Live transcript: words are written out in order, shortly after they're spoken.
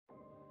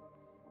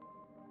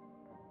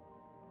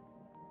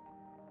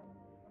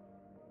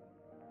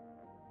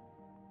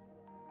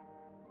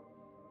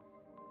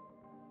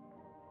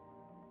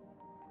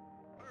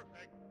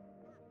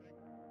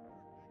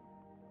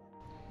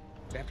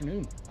Good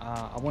afternoon.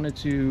 I wanted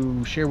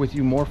to share with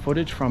you more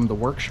footage from the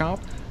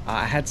workshop.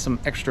 I had some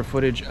extra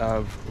footage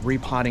of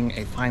repotting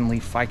a fine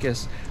leaf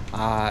ficus.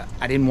 I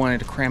didn't want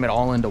to cram it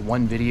all into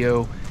one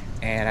video,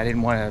 and I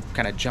didn't want to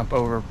kind of jump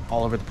all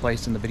over the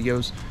place in the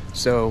videos.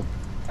 So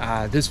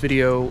this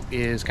video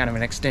is kind of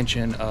an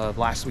extension of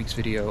last week's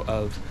video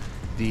of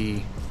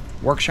the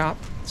workshop.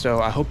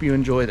 So I hope you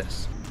enjoy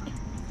this.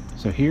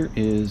 So here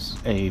is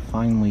a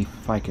fine leaf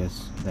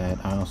ficus that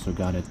I also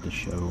got at the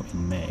show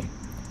in May.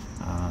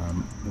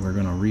 We're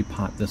going to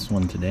repot this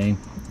one today.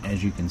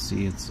 As you can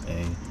see, it's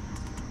a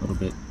little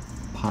bit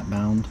pot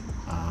bound,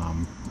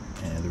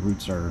 and the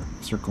roots are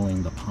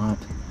circling the pot,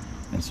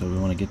 and so we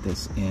want to get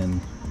this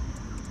in.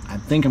 I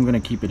think I'm going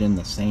to keep it in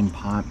the same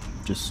pot,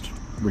 just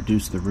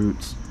reduce the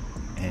roots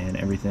and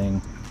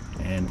everything.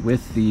 And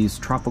with these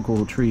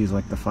tropical trees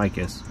like the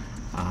ficus,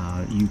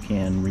 you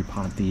can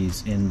repot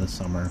these in the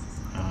summer,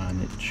 and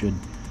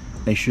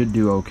they should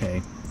do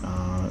okay,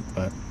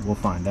 but we'll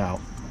find out.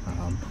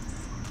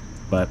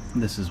 But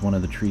this is one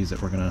of the trees that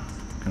we're gonna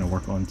kind of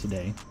work on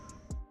today.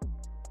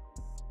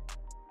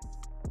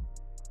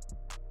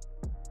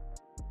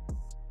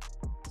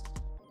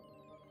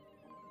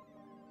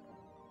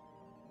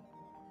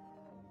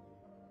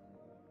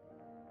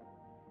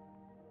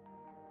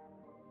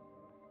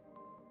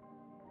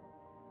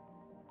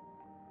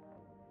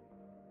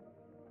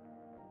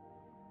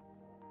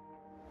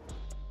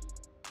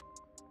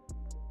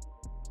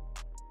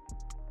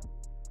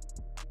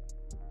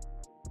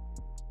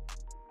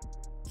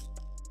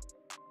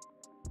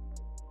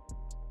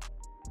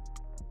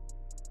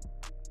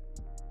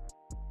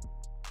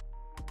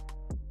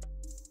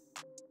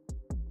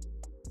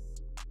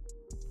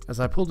 As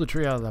I pull the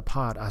tree out of the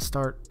pot, I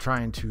start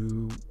trying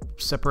to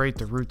separate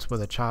the roots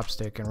with a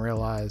chopstick and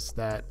realize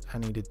that I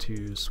needed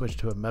to switch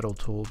to a metal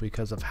tool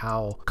because of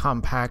how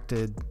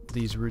compacted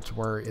these roots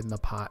were in the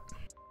pot.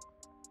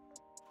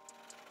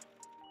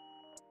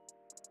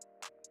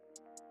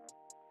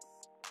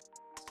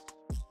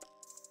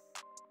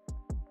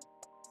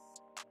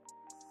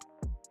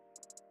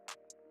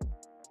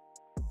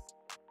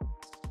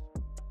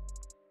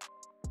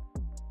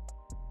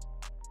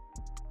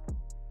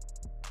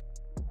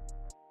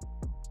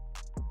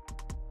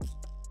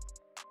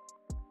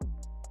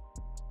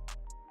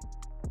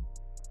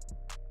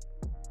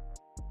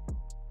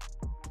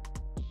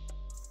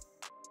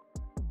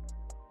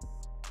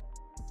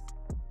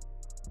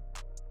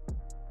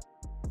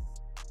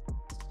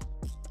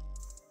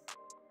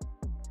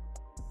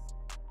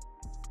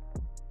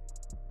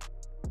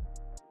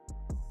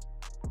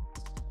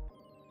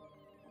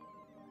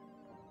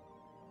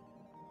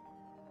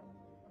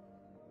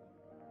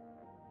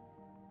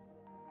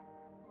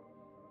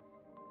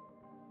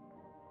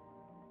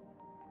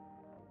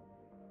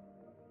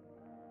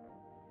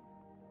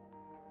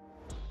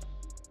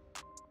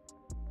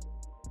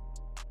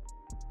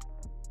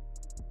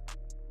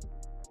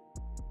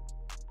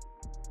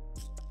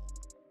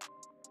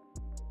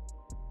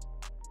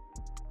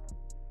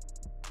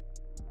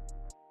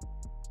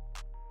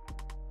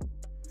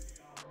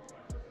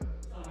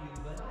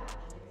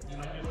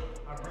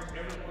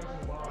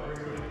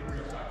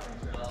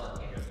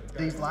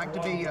 These like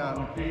to be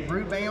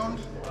root bound.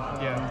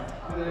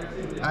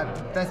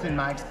 That's been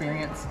my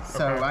experience.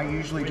 So I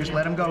usually just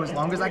let them go as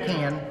long as I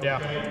can.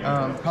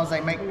 Because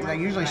they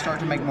usually start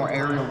to make more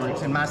aerial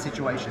roots in my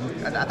situation.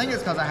 I think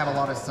it's because I have a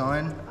lot of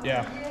sun.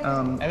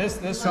 And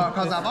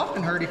because I've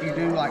often heard if you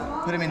do like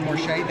put them in more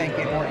shade, they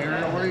get more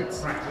aerial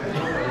roots. So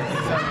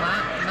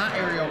my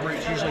aerial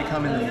roots usually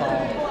come in the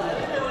fall.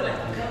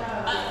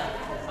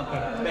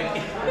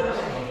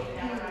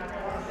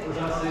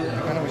 I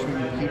kind of wish we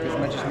could keep as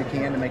much as we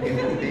can to make it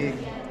look big.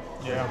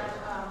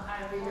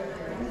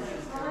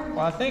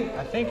 Well, I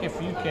think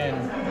if you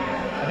can,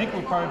 I think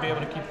we'll probably be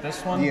able to keep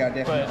this one. Yeah,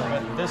 definitely.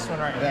 But this one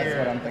right That's here,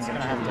 what I'm thinking.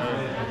 it's gonna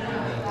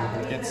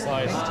have to get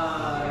sliced.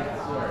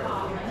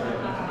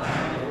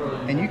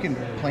 And you can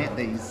plant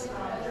these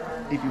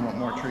if you want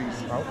more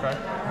trees. Okay.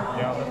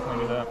 Yeah, I'll definitely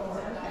do that.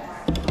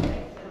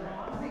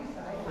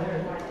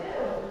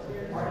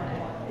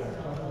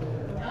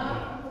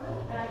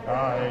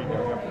 There you go.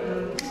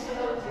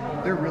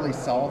 They're really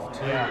soft.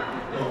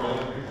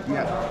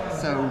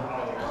 So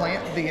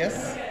plant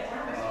this,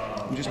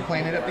 and just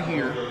plant it up to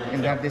here,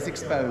 and have this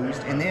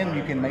exposed, and then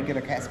you can make it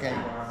a cascade.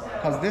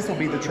 Because this will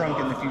be the trunk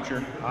in the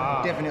future.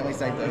 Definitely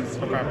save those.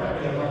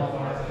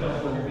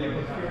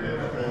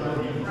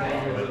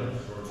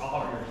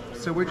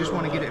 So we just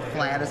want to get it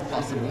flat as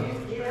possible.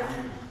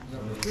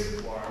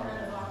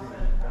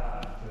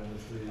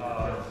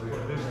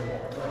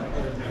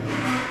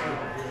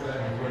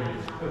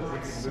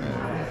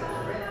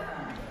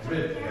 I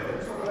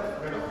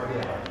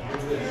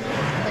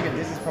think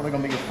this is probably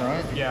going to be the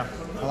front.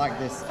 I like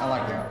this. I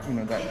like that,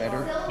 that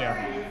better.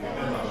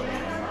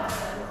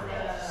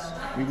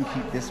 We can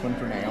keep this one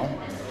for now.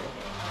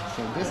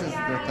 So this is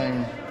the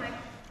thing.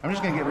 I'm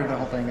just going to get rid of the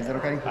whole thing. Is that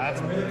okay?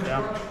 That's good,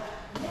 yeah.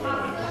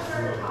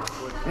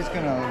 It's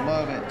going to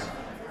love it.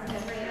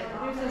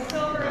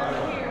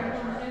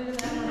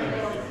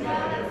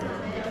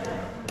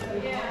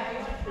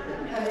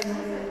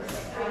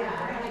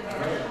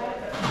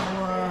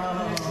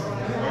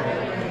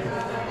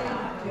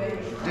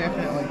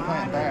 Definitely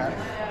plant that.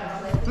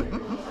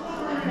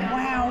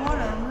 Wow, what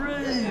a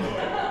root.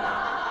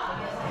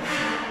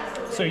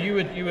 So you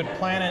would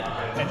plant it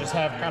and just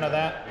have kind of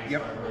that?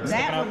 Yep.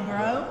 That would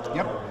grow?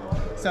 Yep.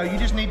 So you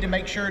just need to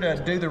make sure to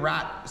do the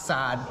right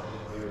side.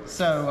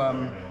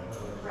 So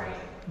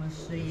Let's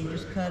see, you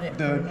just cut it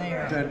from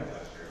there.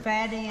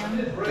 Fat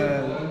end.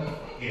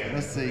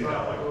 Let's see.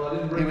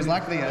 It was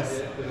like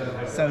this.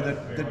 So the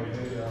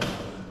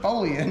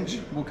foliage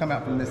will come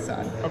out from this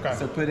side. Okay.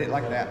 So put it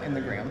like that in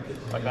the ground.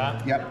 Like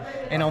that?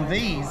 Yep. And on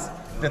these,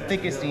 the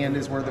thickest end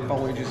is where the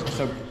foliage is.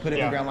 So put it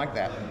in the ground like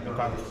that.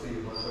 Okay.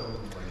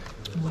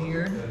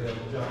 Weird.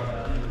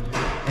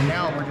 And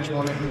now we're just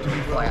wanting it to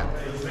be flat.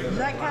 Is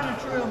that kind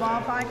of true of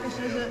all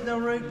ficuses that they'll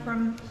root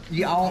from?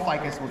 Yeah, all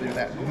ficus will do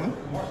that. Oh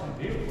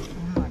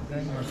my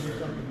goodness.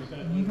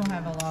 You're going to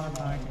have a lot of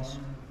ficus.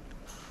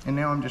 And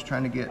now I'm just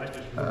trying to get,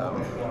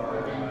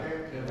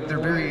 they're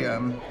very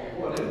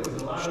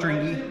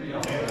stringy,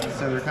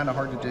 so they're kind of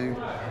hard to do.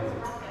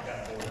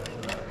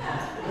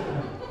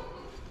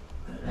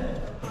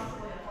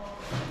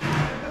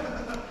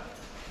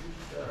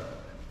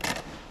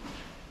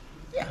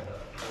 Yeah.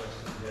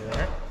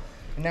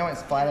 And now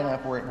it's flat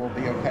enough where it will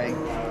be okay.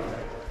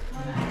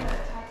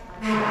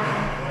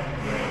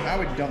 I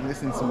would dump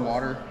this in some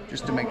water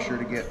just to make sure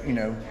to get, you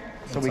know,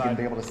 so we can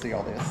be able to see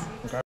all this.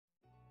 Okay.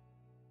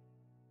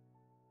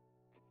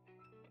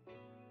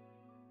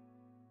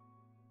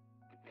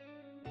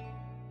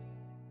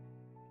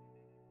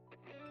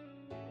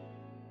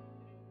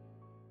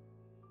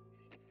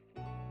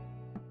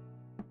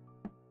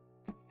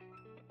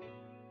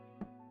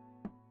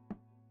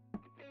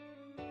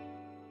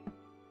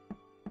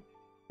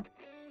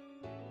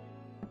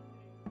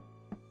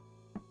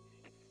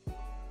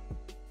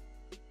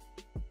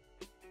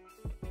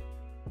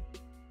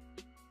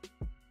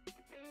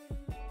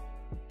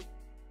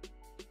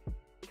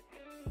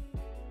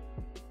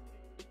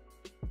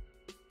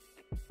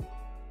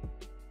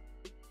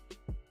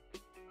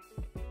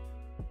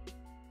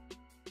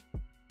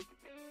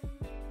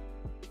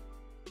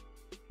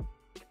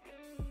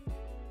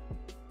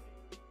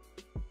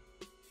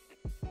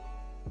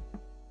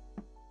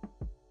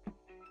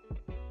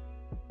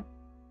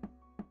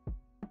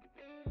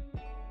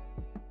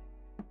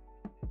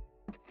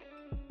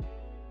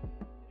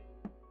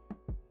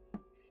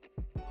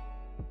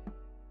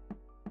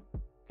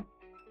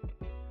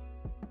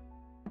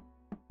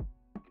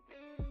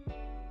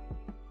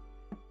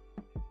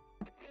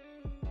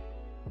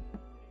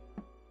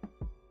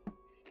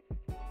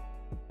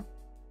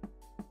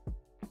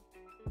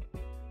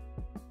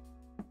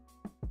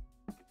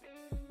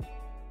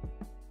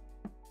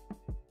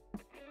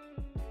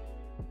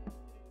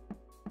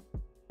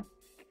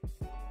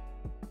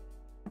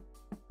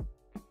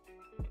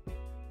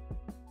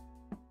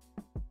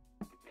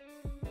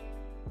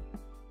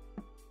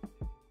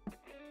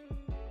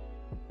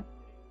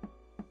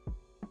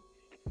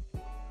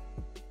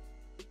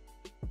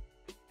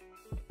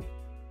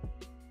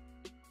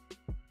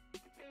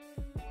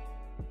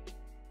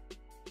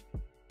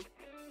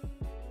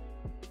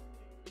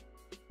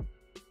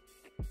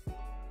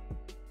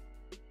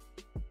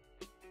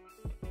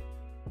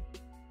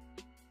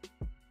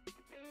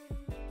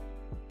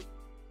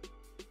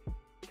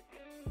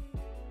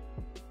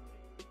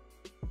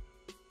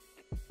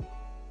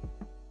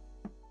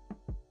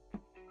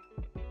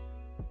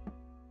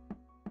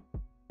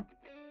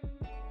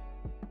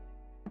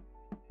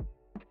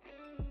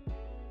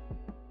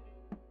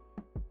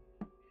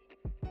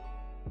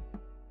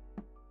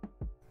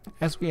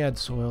 As we add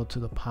soil to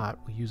the pot,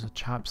 we use a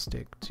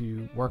chopstick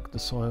to work the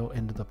soil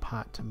into the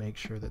pot to make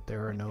sure that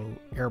there are no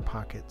air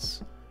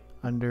pockets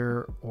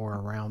under or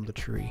around the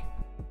tree.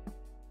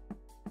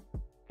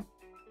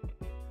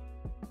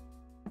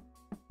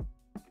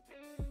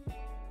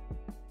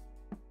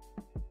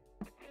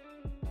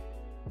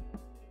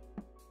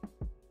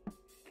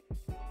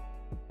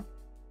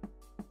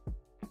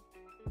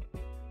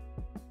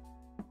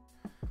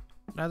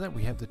 Now that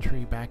we have the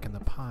tree back in the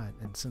pot,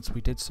 and since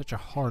we did such a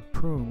hard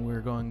prune,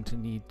 we're going to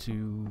need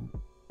to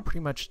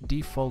pretty much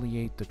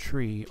defoliate the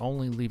tree,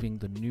 only leaving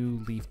the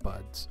new leaf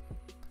buds.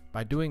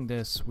 By doing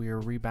this, we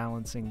are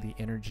rebalancing the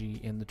energy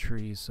in the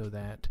tree so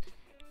that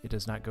it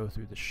does not go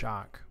through the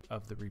shock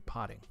of the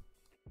repotting.